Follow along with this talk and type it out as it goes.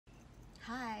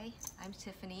Hi, I'm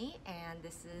Tiffany and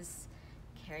this is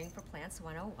Caring for Plants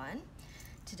 101.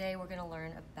 Today we're going to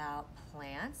learn about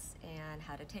plants and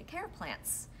how to take care of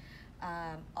plants.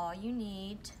 All you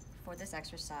need for this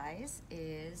exercise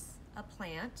is a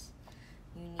plant.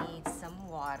 You need some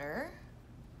water,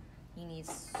 you need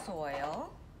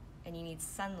soil, and you need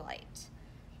sunlight.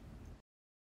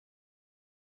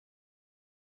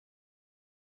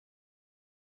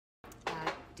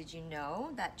 Did you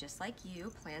know that just like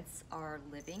you, plants are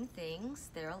living things,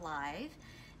 they're alive,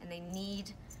 and they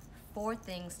need 4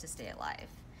 things to stay alive.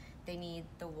 They need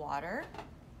the water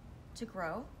to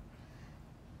grow,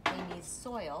 they need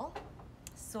soil.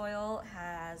 Soil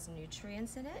has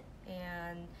nutrients in it,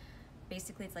 and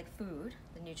basically it's like food.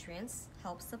 The nutrients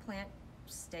helps the plant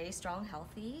stay strong,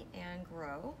 healthy, and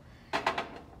grow.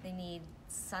 They need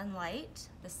sunlight.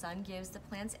 The sun gives the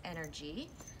plants energy,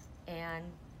 and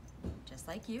just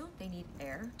like you, they need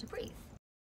air to breathe.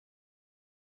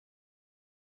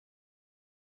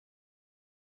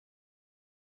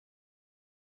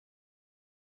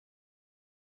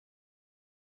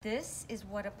 This is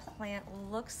what a plant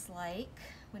looks like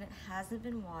when it hasn't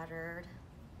been watered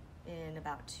in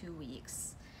about 2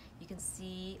 weeks. You can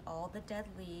see all the dead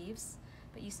leaves,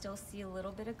 but you still see a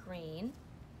little bit of green.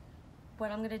 What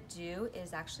I'm gonna do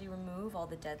is actually remove all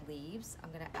the dead leaves.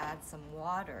 I'm gonna add some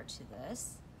water to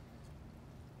this.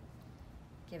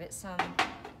 Give it some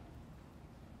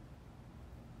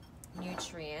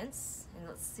nutrients, and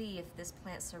let's see if this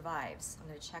plant survives. I'm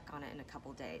going to check on it in a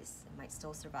couple days. It might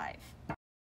still survive.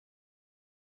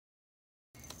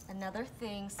 Another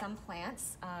thing, some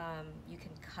plants, you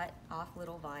can cut off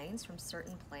little vines from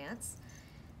certain plants.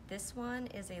 This one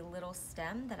is a little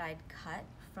stem that I'd cut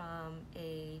from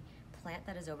a plant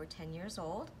that is over 10 years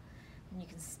old. And you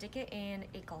can stick it in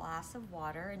a glass of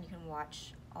water and you can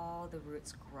watch all the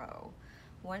roots grow.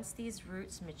 Once these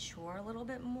roots mature a little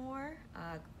bit more,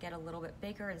 get a little bit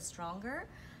bigger and stronger,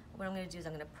 what I'm going to do is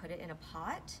I'm going to put it in a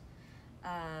pot,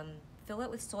 fill it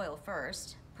with soil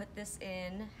first, put this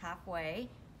in halfway,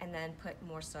 and then put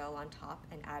more soil on top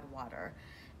and add water.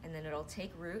 And then it'll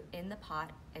take root in the pot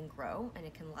and grow, and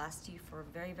it can last you for a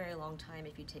very, very long time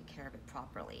if you take care of it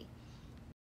properly.